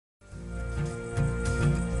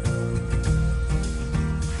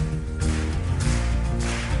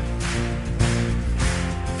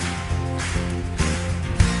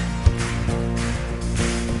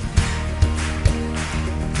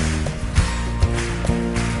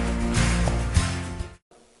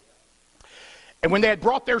And when they had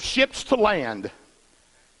brought their ships to land,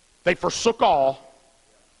 they forsook all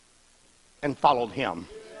and followed him.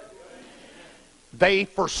 They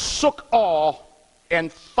forsook all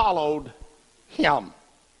and followed him.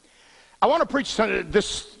 I want to preach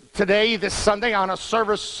this today, this Sunday, on a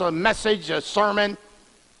service, a message, a sermon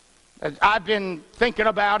that I've been thinking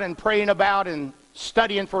about and praying about and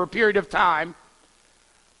studying for a period of time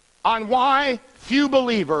on why few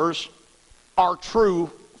believers are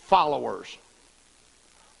true followers.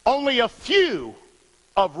 Only a few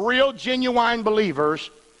of real, genuine believers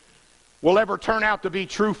will ever turn out to be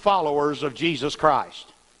true followers of Jesus Christ.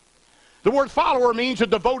 The word follower means a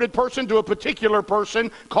devoted person to a particular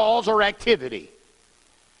person, cause, or activity.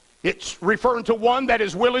 It's referring to one that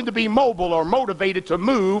is willing to be mobile or motivated to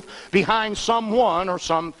move behind someone or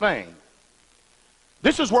something.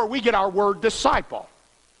 This is where we get our word disciple.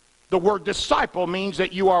 The word disciple means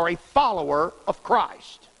that you are a follower of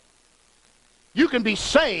Christ. You can be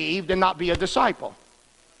saved and not be a disciple.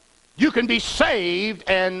 You can be saved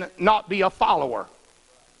and not be a follower.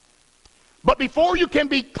 But before you can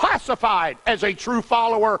be classified as a true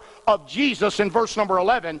follower of Jesus in verse number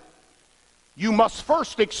 11, you must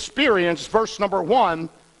first experience verse number 1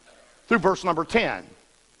 through verse number 10.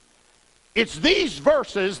 It's these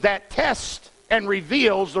verses that test and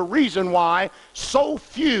reveals the reason why so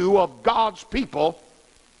few of God's people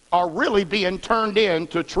are really being turned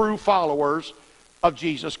into true followers of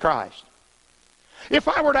Jesus Christ. If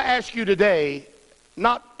I were to ask you today,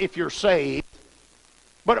 not if you're saved,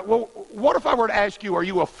 but what if I were to ask you, are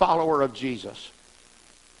you a follower of Jesus?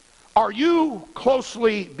 Are you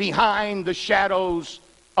closely behind the shadows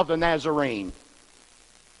of the Nazarene?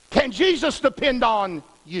 Can Jesus depend on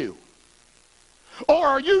you? Or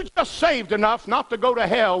are you just saved enough not to go to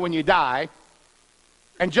hell when you die,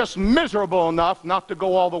 and just miserable enough not to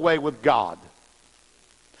go all the way with God?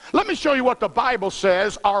 Let me show you what the Bible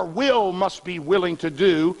says our will must be willing to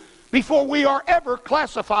do before we are ever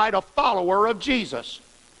classified a follower of Jesus.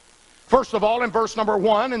 First of all, in verse number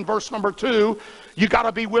 1 and verse number 2, you got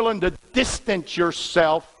to be willing to distance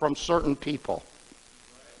yourself from certain people.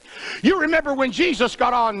 You remember when Jesus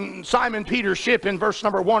got on Simon Peter's ship in verse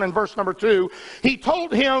number 1 and verse number 2, he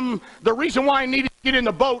told him the reason why he needed to get in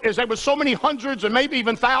the boat is there was so many hundreds and maybe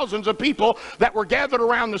even thousands of people that were gathered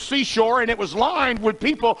around the seashore, and it was lined with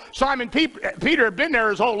people. Peter had been there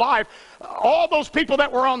his whole life. All those people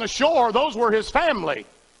that were on the shore, those were his family.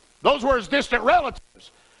 Those were his distant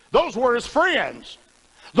relatives. Those were his friends.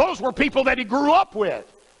 Those were people that he grew up with.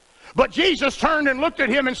 But Jesus turned and looked at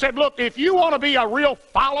him and said, look, if you want to be a real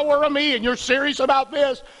follower of me and you're serious about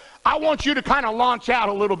this, I want you to kind of launch out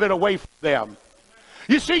a little bit away from them.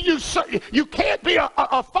 You see, you can't be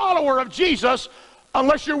a follower of Jesus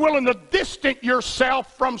unless you're willing to distance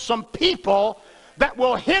yourself from some people that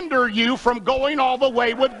will hinder you from going all the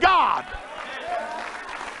way with God.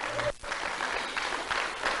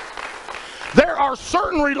 There are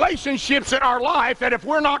certain relationships in our life that if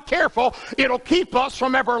we're not careful, it'll keep us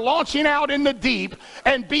from ever launching out in the deep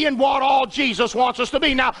and being what all Jesus wants us to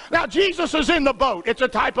be. Now Jesus is in the boat. It's a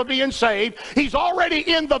type of being saved. He's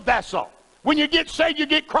already in the vessel. When you get saved, you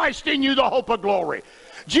get Christ in you, the hope of glory.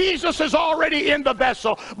 Jesus is already in the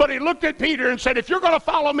vessel, but he looked at Peter and said, if you're going to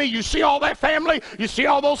follow me, you see all that family, you see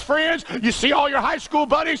all those friends, you see all your high school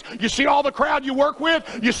buddies, you see all the crowd you work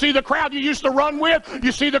with, you see the crowd you used to run with,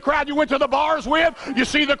 you see the crowd you went to the bars with, you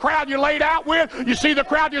see the crowd you laid out with, you see the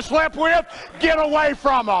crowd you slept with, get away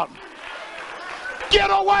from them.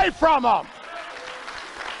 Get away from them.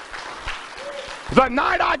 The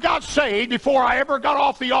night I got saved, before I ever got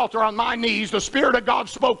off the altar on my knees, the Spirit of God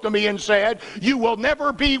spoke to me and said, you will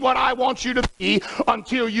never be what I want you to be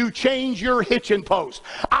until you change your hitching post.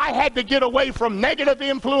 I had to get away from negative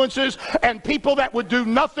influences and people that would do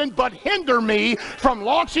nothing but hinder me from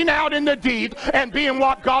launching out in the deep and being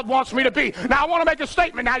what God wants me to be. Now, I want to make a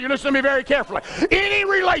statement. Now, you listen to me very carefully. Any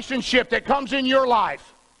relationship that comes in your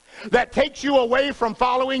life that takes you away from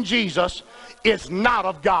following Jesus is not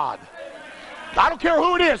of God. I don't care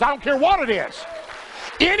who it is. I don't care what it is.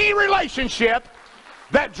 Any relationship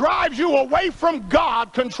that drives you away from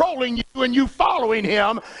God controlling you and you following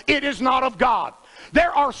him, it is not of God.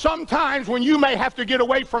 There are some times when you may have to get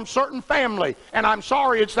away from certain family, and I'm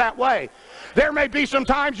sorry it's that way. There may be some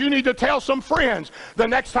times you need to tell some friends, the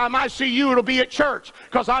next time I see you, it'll be at church,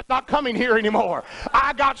 because I'm not coming here anymore.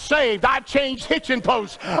 I got saved. I changed hitching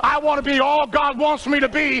posts. I want to be all God wants me to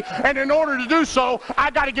be, and in order to do so,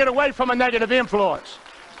 I got to get away from a negative influence.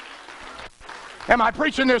 Am I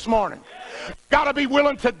preaching this morning? Got to be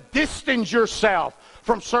willing to distance yourself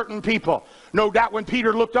from certain people. No doubt when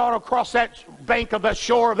Peter looked out across that bank of the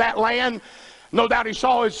shore of that land, No doubt he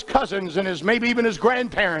saw his cousins and maybe even his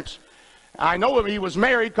grandparents. I know he was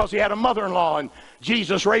married because he had a mother-in-law, and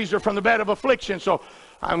Jesus raised her from the bed of affliction, so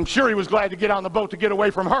I'm sure he was glad to get on the boat to get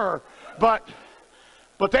away from her. But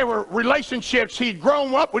they were relationships. He'd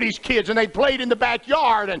grown up with these kids, and they played in the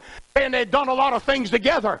backyard, and they'd done a lot of things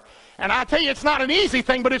together. And I tell you, it's not an easy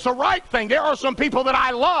thing, but it's a right thing. There are some people that I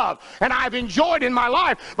love and I've enjoyed in my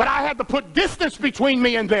life, but I had to put distance between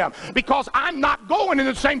me and them because I'm not going in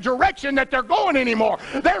the same direction that they're going anymore.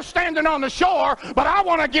 They're standing on the shore, but I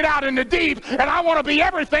want to get out in the deep, and I want to be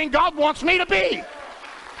everything God wants me to be.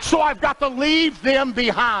 So I've got to leave them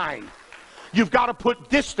behind. You've got to put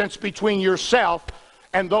distance between yourself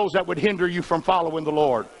and those that would hinder you from following the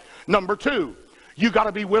Lord. Number two, you got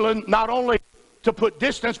to be willing not only to put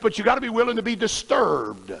distance, but you got to be willing to be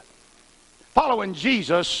disturbed. Following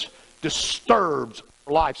Jesus disturbs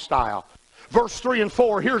lifestyle. Verse 3 and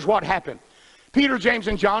 4, here's what happened. Peter, James,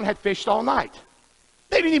 and John had fished all night.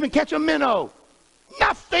 They didn't even catch a minnow.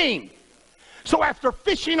 Nothing. So after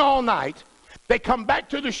fishing all night, they come back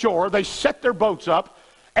to the shore, they set their boats up,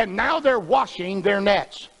 and now they're washing their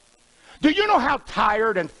nets. Do you know how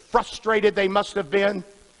tired and frustrated they must have been?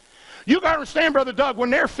 You got to understand, Brother Doug, when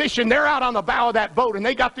they're fishing, they're out on the bow of that boat, and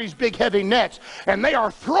they got these big, heavy nets, and they are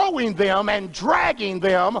throwing them and dragging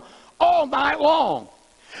them all night long.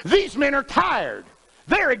 These men are tired.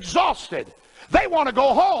 They're exhausted. They want to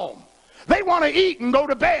go home. They want to eat and go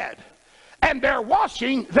to bed. And they're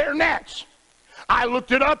washing their nets. I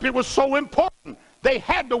looked it up. It was so important. They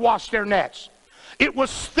had to wash their nets. It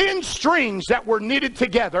was thin strings that were knitted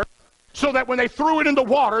together so that when they threw it in the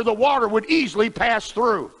water would easily pass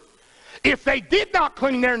through. If they did not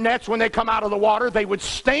clean their nets when they come out of the water, they would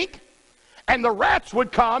stink, and the rats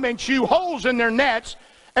would come and chew holes in their nets,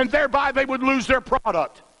 and thereby they would lose their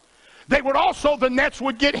product. They would also, the nets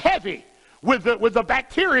would get heavy with the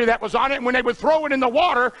bacteria that was on it, and when they would throw it in the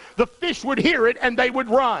water, the fish would hear it and they would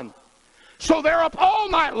run. So they're up all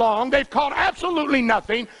night long, they've caught absolutely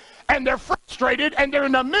nothing, and they're frustrated, and they're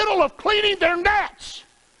in the middle of cleaning their nets,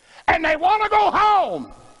 and they want to go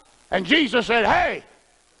home. And Jesus said, hey,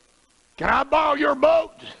 can I borrow your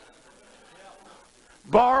boat?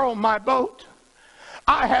 Borrow my boat?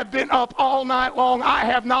 I have been up all night long. I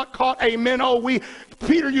have not caught a minnow.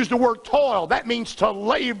 Peter used the word toil. That means to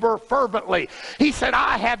labor fervently. He said,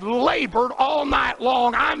 I have labored all night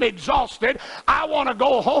long. I'm exhausted. I want to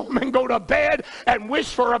go home and go to bed and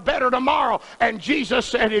wish for a better tomorrow. And Jesus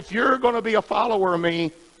said, if you're going to be a follower of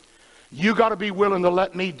me, you got to be willing to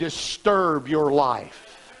let me disturb your life.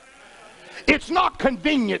 It's not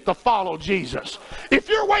convenient to follow Jesus. If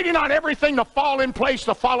you're waiting on everything to fall in place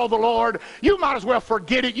to follow the Lord, you might as well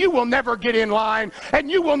forget it. You will never get in line, and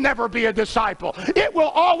you will never be a disciple. It will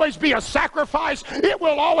always be a sacrifice. It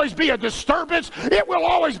will always be a disturbance. It will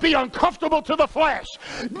always be uncomfortable to the flesh.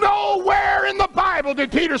 Nowhere in the Bible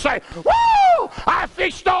did Peter say, woo, I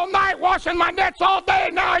fished all night, washing my nets all day,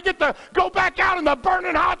 and now I get to go back out in the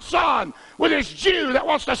burning hot sun with this Jew that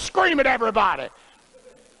wants to scream at everybody.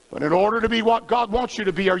 But in order to be what God wants you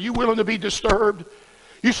to be, are you willing to be disturbed?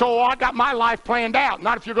 You say, oh, I got my life planned out.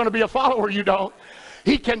 Not if you're going to be a follower, you don't.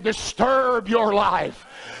 He can disturb your life.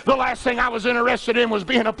 The last thing I was interested in was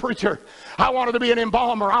being a preacher. I wanted to be an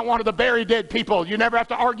embalmer. I wanted to bury dead people. You never have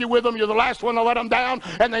to argue with them. You're the last one to let them down,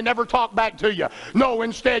 and they never talk back to you. No,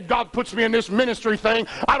 instead, God puts me in this ministry thing.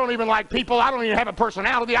 I don't even like people. I don't even have a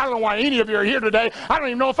personality. I don't know why any of you are here today. I don't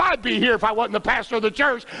even know if I'd be here if I wasn't the pastor of the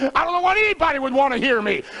church. I don't know why anybody would want to hear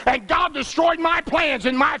me. And God destroyed my plans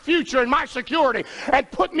and my future and my security and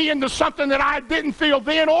put me into something that I didn't feel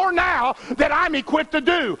then or now that I'm equipped to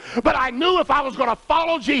do. But I knew if I was going to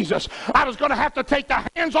follow Jesus, I was going to have to take the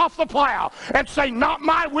hands off the plow and say, not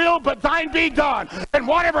my will, but thine be done. And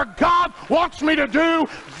whatever God wants me to do,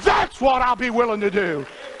 that's what I'll be willing to do.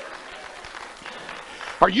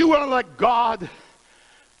 Are you willing to let God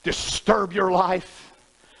disturb your life?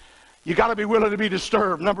 You got to be willing to be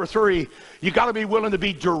disturbed. Number 3, you got to be willing to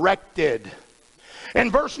be directed. In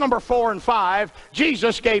verse number 4 and 5,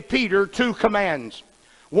 Jesus gave Peter 2 commands.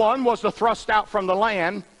 One was to thrust out from the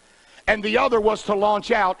land, and the other was to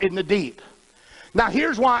launch out in the deep. Now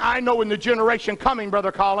here's why I know in the generation coming,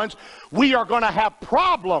 Brother Collins, we are going to have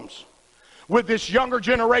problems with this younger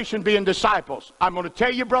generation being disciples. I'm going to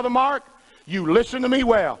tell you, Brother Mark, you listen to me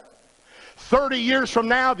well. 30 years from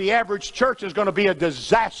now, the average church is going to be a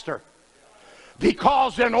disaster.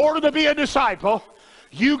 Because in order to be a disciple,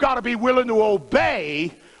 you got to be willing to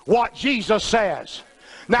obey what Jesus says.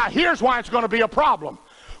 Now here's why it's going to be a problem.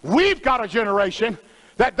 We've got a generation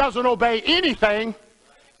that doesn't obey anything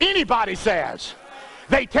anybody says.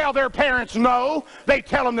 They tell their parents no. They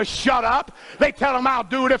tell them to shut up. They tell them I'll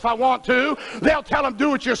do it if I want to. They'll tell them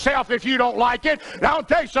do it yourself if you don't like it. Now I'll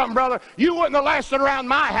tell you something, brother. You wouldn't have lasted around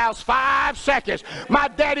my house 5 seconds. My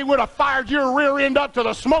daddy would have fired your rear end up till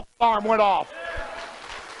the smoke alarm went off.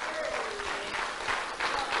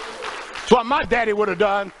 That's what my daddy would have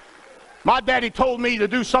done. My daddy told me to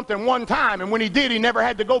do something one time, and when he did, he never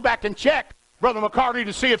had to go back and check, Brother McCarty,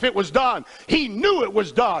 to see if it was done. He knew it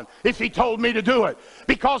was done if he told me to do it,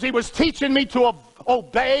 because he was teaching me to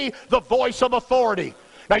obey the voice of authority.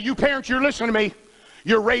 Now, you parents, you're listening to me.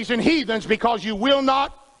 You're raising heathens because you will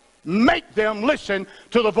not make them listen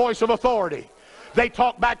to the voice of authority. They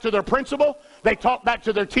talk back to their principal. They talk back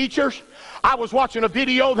to their teachers. I was watching a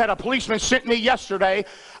video that a policeman sent me yesterday.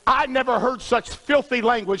 I never heard such filthy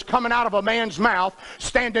language coming out of a man's mouth,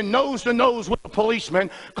 standing nose to nose with a policeman,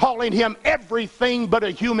 calling him everything but a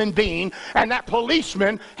human being. And that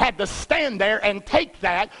policeman had to stand there and take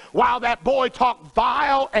that while that boy talked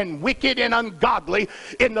vile and wicked and ungodly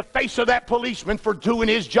in the face of that policeman for doing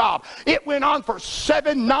his job. It went on for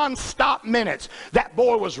 7 non-stop minutes. That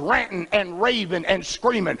boy was ranting and raving and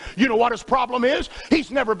screaming. You know what his problem is? He's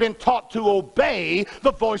never been taught to obey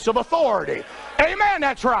the voice of authority. Amen,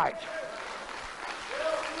 that's right.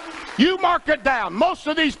 You mark it down. Most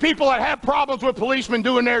of these people that have problems with policemen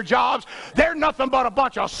doing their jobs, they're nothing but a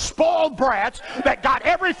bunch of spoiled brats that got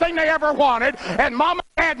everything they ever wanted, and mom and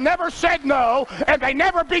dad never said no, and they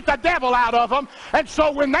never beat the devil out of them. And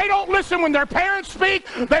so when they don't listen when their parents speak,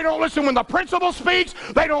 they don't listen when the principal speaks,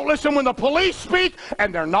 they don't listen when the police speak,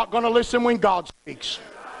 and they're not going to listen when God speaks.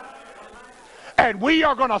 And we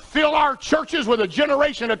are going to fill our churches with a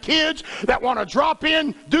generation of kids that want to drop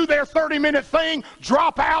in, do their 30-minute thing,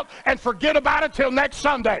 drop out, and forget about it till next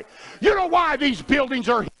Sunday. You know why these buildings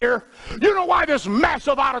are here? You know why this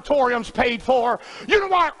massive auditorium's paid for? You know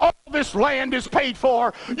why all this land is paid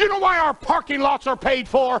for? You know why our parking lots are paid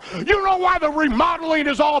for? You know why the remodeling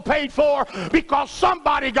is all paid for? Because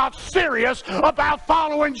somebody got serious about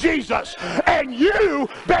following Jesus. And you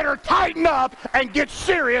better tighten up and get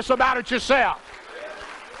serious about it yourself.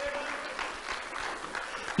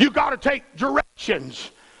 You got to take directions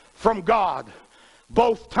from God.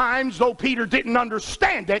 Both times, though Peter didn't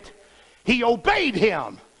understand it, he obeyed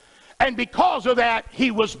him. And because of that, he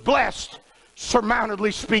was blessed,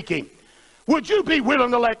 surmountedly speaking. Would you be willing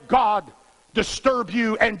to let God disturb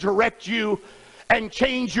you and direct you and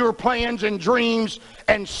change your plans and dreams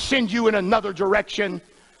and send you in another direction?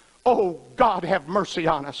 Oh, God, have mercy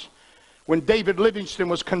on us. When David Livingstone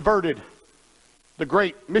was converted, the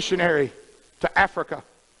great missionary to Africa,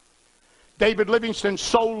 David Livingstone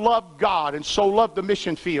so loved God and so loved the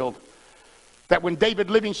mission field that when David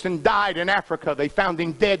Livingstone died in Africa, they found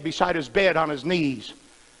him dead beside his bed on his knees.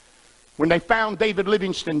 When they found David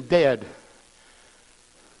Livingstone dead,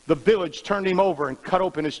 the village turned him over and cut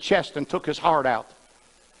open his chest and took his heart out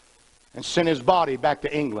and sent his body back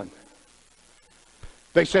to England.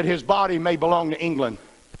 They said his body may belong to England,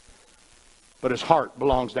 but his heart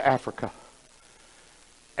belongs to Africa.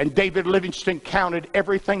 And David Livingstone counted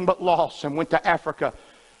everything but loss and went to Africa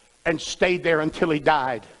and stayed there until he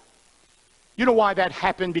died. You know why that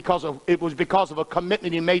happened? It was because of a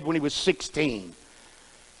commitment he made when he was 16.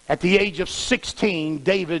 At the age of 16,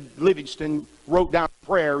 David Livingstone wrote down a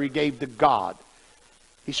prayer he gave to God.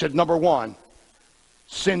 He said, number one,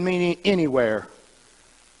 send me anywhere,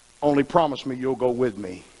 only promise me you'll go with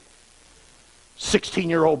me.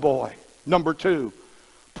 16-year-old boy. Number two,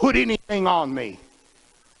 put anything on me,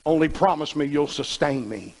 only promise me you'll sustain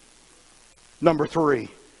me. Number three,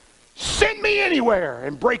 send me anywhere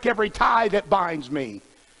and break every tie that binds me,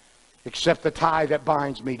 except the tie that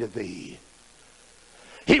binds me to thee.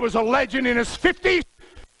 He was a legend in his 50s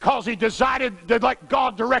because he decided to let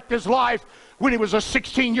God direct his life when he was a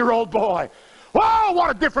 16-year-old boy. Oh,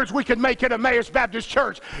 what a difference we could make at Emmaus Baptist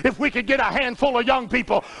Church if we could get a handful of young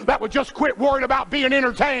people that would just quit worrying about being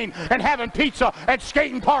entertained and having pizza and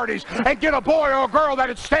skating parties, and get a boy or a girl that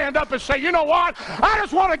would stand up and say, you know what, I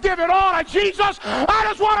just want to give it all to Jesus. I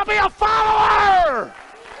just want to be a follower.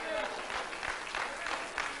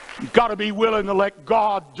 You've got to be willing to let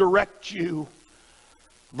God direct you.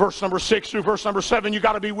 Verse number 6 through verse number 7, you've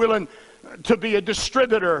got to be willing to be a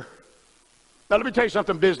distributor. Now let me tell you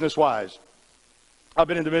something business-wise. I've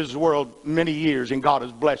been in the business world many years, and God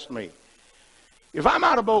has blessed me. If I'm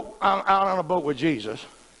out on a boat with Jesus,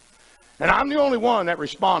 and I'm the only one that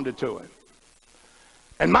responded to him,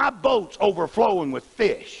 and my boat's overflowing with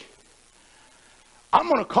fish, I'm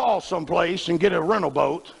going to call someplace and get a rental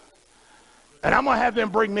boat, and I'm going to have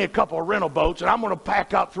them bring me a couple of rental boats, and I'm going to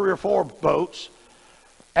pack up 3 or 4 boats,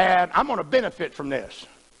 and I'm going to benefit from this.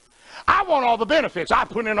 I want all the benefits. I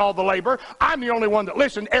put in all the labor. I'm the only one that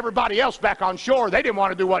listened. Everybody else back on shore, they didn't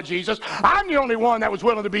want to do what Jesus. I'm the only one that was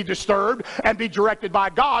willing to be disturbed and be directed by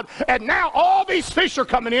God. And now all these fish are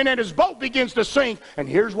coming in and his boat begins to sink. And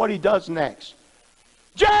here's what he does next.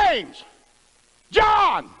 James,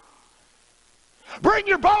 John, bring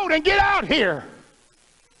your boat and get out here.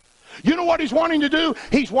 You know what he's wanting to do?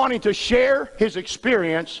 He's wanting to share his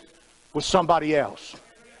experience with somebody else.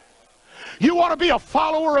 You want to be a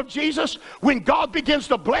follower of Jesus? When God begins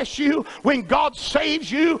to bless you, when God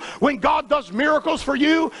saves you, when God does miracles for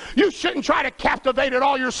you, you shouldn't try to captivate it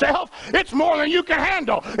all yourself. It's more than you can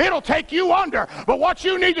handle. It'll take you under. But what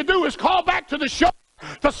you need to do is call back to the show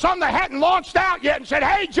to some that hadn't launched out yet and said,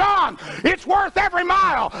 hey, John, it's worth every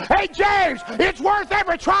mile. Hey, James, it's worth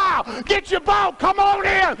every trial. Get your boat. Come on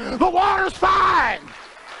in. The water's fine.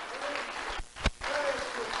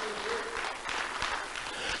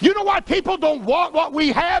 You know why people don't want what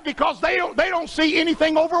we have? Because they don't see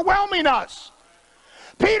anything overwhelming us.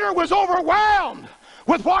 Peter was overwhelmed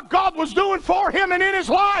with what God was doing for him and in his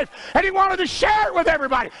life, and he wanted to share it with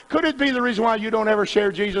everybody. Could it be the reason why you don't ever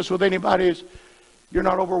share Jesus with anybody is you're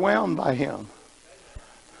not overwhelmed by him?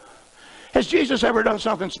 Has Jesus ever done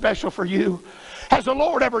something special for you? Has the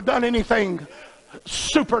Lord ever done anything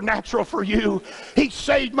supernatural for you? He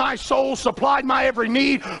saved my soul, supplied my every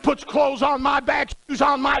need, puts clothes on my back, shoes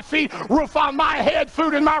on my feet, roof on my head,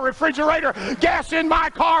 food in my refrigerator, gas in my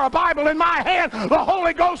car, a Bible in my hand, the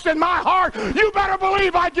Holy Ghost in my heart. You better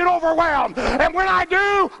believe I get overwhelmed. And when I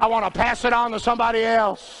do, I want to pass it on to somebody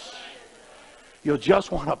else. You'll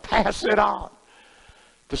just want to pass it on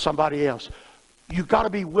to somebody else. You've got to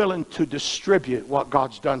be willing to distribute what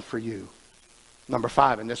God's done for you. Number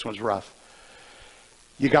 5, and this one's rough.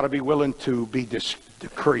 You got to be willing to be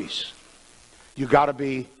decreased. You got to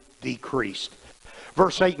be decreased.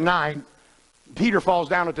 Verse 8 and 9, Peter falls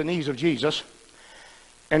down at the knees of Jesus,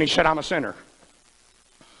 and he said, I'm a sinner.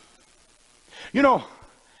 You know,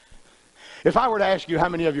 if I were to ask you how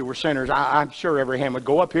many of you were sinners, I'm sure every hand would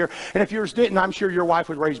go up here. And if yours didn't, I'm sure your wife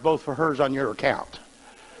would raise both for hers on your account.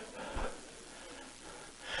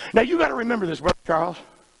 Now, you got to remember this, Brother Charles.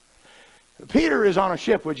 Peter is on a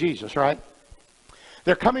ship with Jesus, right?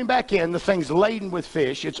 They're coming back in. The thing's laden with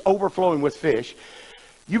fish. It's overflowing with fish.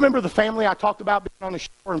 You remember the family I talked about being on the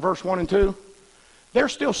shore in verse 1 and 2? They're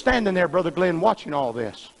still standing there, Brother Glenn, watching all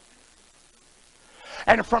this.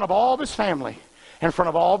 And in front of all of his family, and in front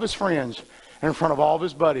of all of his friends, and in front of all of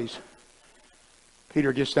his buddies,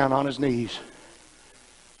 Peter gets down on his knees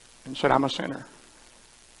and said, I'm a sinner.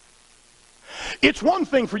 It's one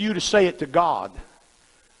thing for you to say it to God,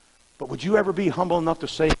 but would you ever be humble enough to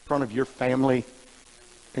say it in front of your family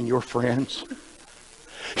and your friends?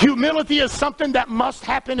 Humility is something that must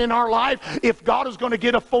happen in our life if God is going to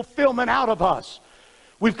get a fulfillment out of us.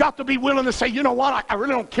 We've got to be willing to say, you know what, I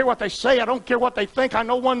really don't care what they say. I don't care what they think. I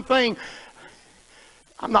know one thing.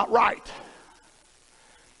 I'm not right.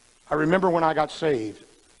 I remember when I got saved.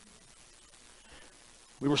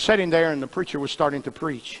 We were sitting there and the preacher was starting to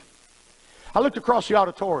preach. I looked across the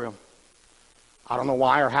auditorium. I don't know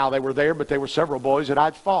why or how they were there, but there were several boys that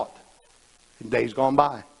I'd fought in days gone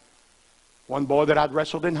by. One boy that I'd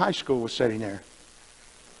wrestled in high school was sitting there.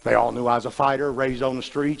 They all knew I was a fighter, raised on the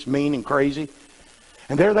streets, mean and crazy.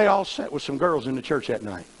 And there they all sat with some girls in the church that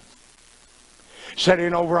night.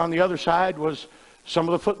 Sitting over on the other side was some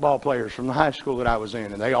of the football players from the high school that I was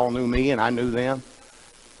in, and they all knew me and I knew them.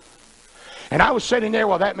 And I was sitting there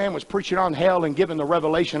while that man was preaching on hell and giving the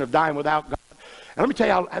revelation of dying without God. And let me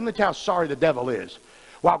tell you how sorry the devil is.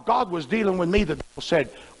 While God was dealing with me, the devil said,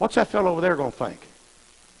 what's that fellow over there going to think?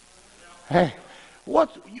 Hey,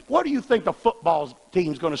 what do you think the football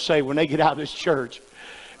team's going to say when they get out of this church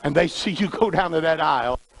and they see you go down to that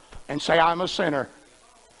aisle and say, I'm a sinner.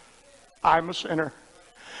 I'm a sinner.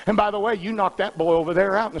 And by the way, you knocked that boy over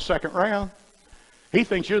there out in the second round. He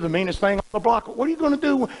thinks you're the meanest thing on the block. What are you going to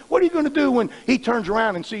do? What are you going to do when he turns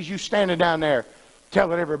around and sees you standing down there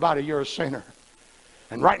telling everybody you're a sinner?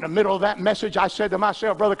 And right in the middle of that message, I said to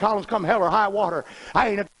myself, Brother Collins, come hell or high water, I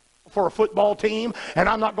ain't for a football team, and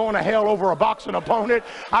I'm not going to hell over a boxing opponent.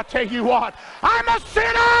 I tell you what, I'm a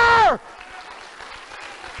sinner!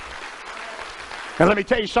 And let me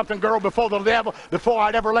tell you something, girl, before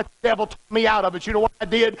I'd ever let the devil talk me out of it, you know what I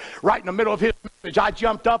did? Right in the middle of his message, I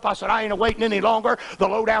jumped up. I said, I ain't waiting any longer. The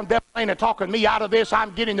low-down devil ain't talking me out of this.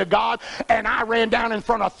 I'm getting to God. And I ran down in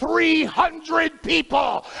front of 300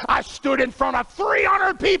 people. I stood in front of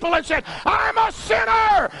 300 people and said, I'm a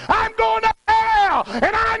sinner. I'm going to hell.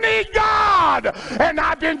 And I need God. And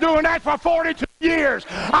I've been doing that for 42 years.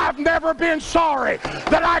 I've never been sorry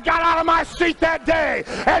that I got out of my seat that day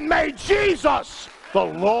and made Jesus the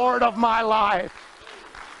Lord of my life.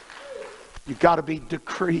 You got to be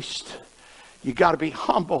decreased. You got to be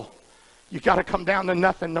humble. You got to come down to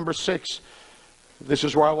nothing. Number 6, this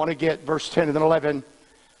is where I want to get, verse 10 and then 11.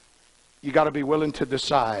 You got to be willing to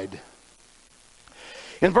decide.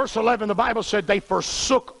 In verse 11, the Bible said they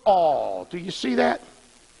forsook all. Do you see that?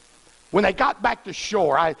 When they got back to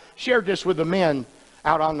shore, I shared this with the men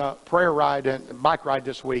out on the prayer ride and bike ride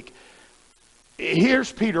this week.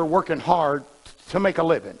 Here's Peter working hard to make a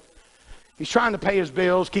living. He's trying to pay his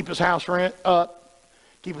bills, keep his house rent up,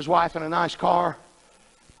 keep his wife in a nice car.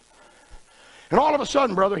 And all of a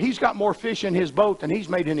sudden, brother, he's got more fish in his boat than he's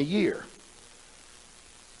made in a year.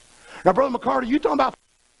 Now, Brother McCarty, you talking about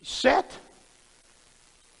set?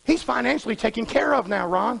 He's financially taken care of now,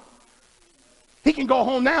 Ron. He can go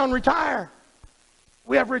home now and retire.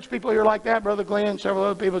 We have rich people here like that, Brother Glenn, several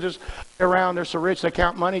other people just around. They're so rich they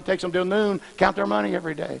count money. It takes them till noon, count their money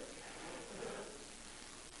every day.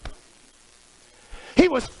 He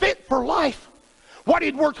was fit for life. What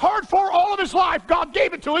he'd worked hard for all of his life, God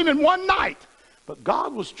gave it to him in one night. But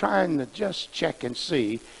God was trying to just check and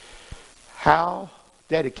see how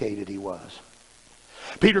dedicated he was.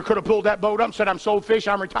 Peter could have pulled that boat up and said, I'm sold fish,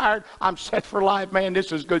 I'm retired, I'm set for life, man,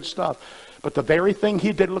 this is good stuff. But the very thing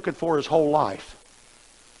he did looking for his whole life,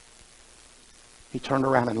 he turned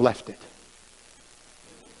around and left it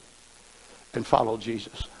and followed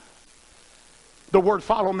Jesus. The word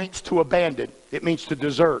follow means to abandon. It means to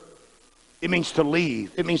desert. It means to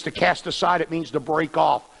leave. It means to cast aside. It means to break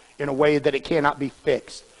off in a way that it cannot be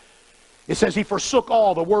fixed. It says he forsook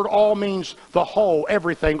all. The word all means the whole,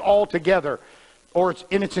 everything, all together, or it's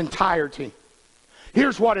in its entirety.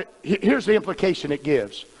 Here's the implication it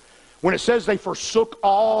gives. When it says they forsook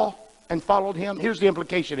all and followed him, here's the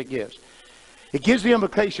implication it gives. It gives the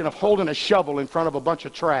implication of holding a shovel in front of a bunch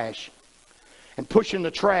of trash and pushing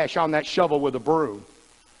the trash on that shovel with a broom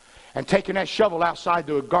and taking that shovel outside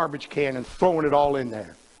to a garbage can and throwing it all in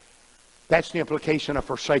there. That's the implication of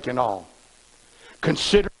forsaking all.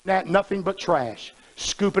 Considering that nothing but trash,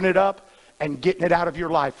 scooping it up and getting it out of your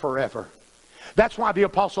life forever. That's why the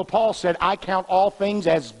Apostle Paul said, I count all things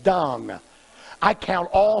as dung. I count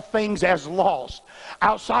all things as lost.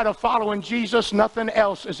 Outside of following Jesus, nothing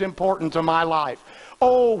else is important to my life.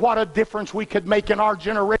 Oh, what a difference we could make in our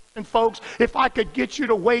generation, folks, if I could get you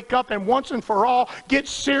to wake up and once and for all get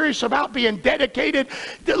serious about being dedicated.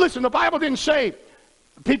 Listen, the Bible didn't say,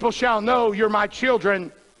 people shall know you're my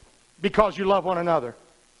children because you love one another.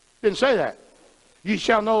 It didn't say that. You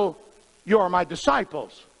shall know you are my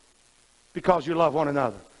disciples because you love one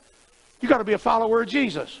another. You got to be a follower of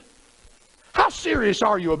Jesus. How serious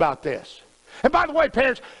are you about this? And by the way,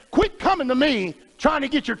 parents, quit coming to me trying to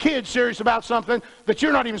get your kids serious about something that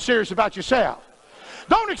you're not even serious about yourself.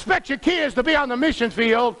 Don't expect your kids to be on the mission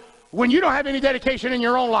field when you don't have any dedication in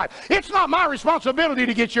your own life. It's not my responsibility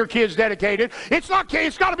to get your kids dedicated. It's got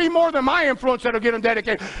to be more than my influence that'll get them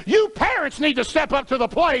dedicated. You parents need to step up to the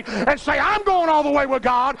plate and say, I'm going all the way with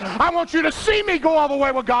God. I want you to see me go all the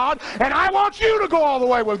way with God, and I want you to go all the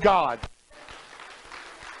way with God.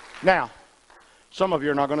 Now, some of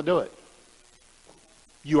you are not going to do it.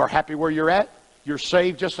 You are happy where you're at. You're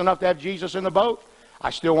saved just enough to have Jesus in the boat. I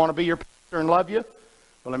still want to be your pastor and love you.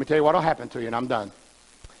 But let me tell you what will happen to you, and I'm done.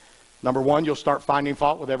 Number one, you'll start finding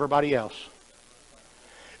fault with everybody else.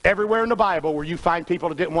 Everywhere in the Bible where you find people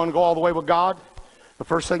that didn't want to go all the way with God, the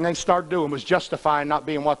first thing they started doing was justifying not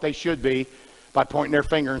being what they should be by pointing their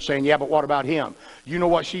finger and saying, yeah, but what about him? You know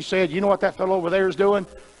what she said? You know what that fellow over there is doing?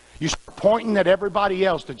 You start pointing at everybody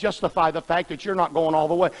else to justify the fact that you're not going all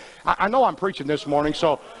the way. I know I'm preaching this morning,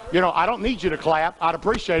 so, I don't need you to clap. I'd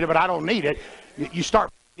appreciate it, but I don't need it. You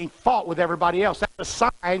start finding fault with everybody else. That's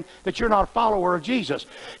a sign that you're not a follower of Jesus.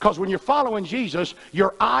 Because when you're following Jesus,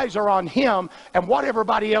 your eyes are on him, and what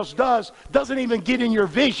everybody else does doesn't even get in your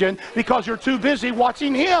vision because you're too busy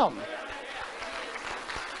watching him.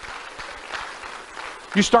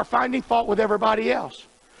 You start finding fault with everybody else.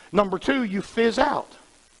 Number two, you fizz out.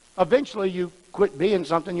 Eventually, you quit being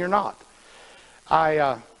something you're not.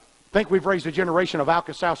 I think we've raised a generation of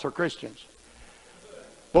Alka-Seltzer Christians.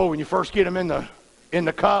 Boy, when you first get them in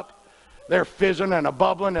the cup, they're fizzing and a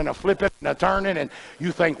bubbling and a flipping and a turning, and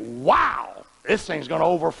you think, wow, this thing's going to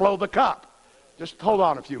overflow the cup. Just hold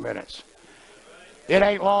on a few minutes. It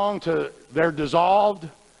ain't long till they're dissolved,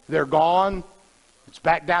 they're gone. It's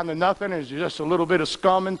back down to nothing, and it's just a little bit of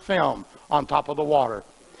scum and film on top of the water.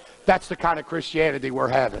 That's the kind of Christianity we're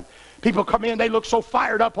having. People come in, they look so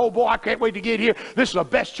fired up. Oh boy, I can't wait to get here. This is the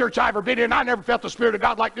best church I've ever been in. I never felt the Spirit of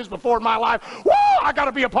God like this before in my life. Woo, I got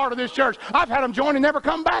to be a part of this church. I've had them join and never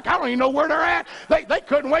come back. I don't even know where they're at. They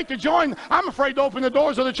couldn't wait to join. I'm afraid to open the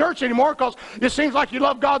doors of the church anymore because it seems like you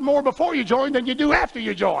love God more before you join than you do after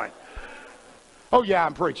you join. Oh yeah,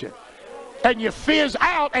 I'm preaching. And you fizz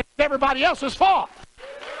out and it's everybody else's fault.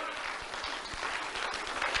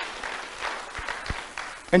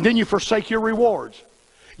 And then you forsake your rewards.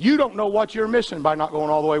 You don't know what you're missing by not going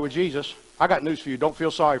all the way with Jesus. I got news for you. Don't feel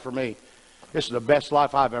sorry for me. This is the best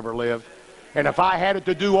life I've ever lived. And if I had it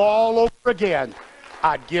to do all over again,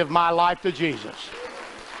 I'd give my life to Jesus.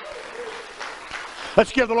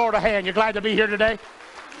 Let's give the Lord a hand. You glad to be here today?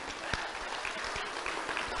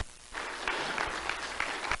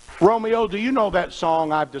 Romeo, do you know that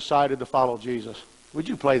song, I've Decided to Follow Jesus? Would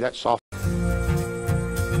you play that soft?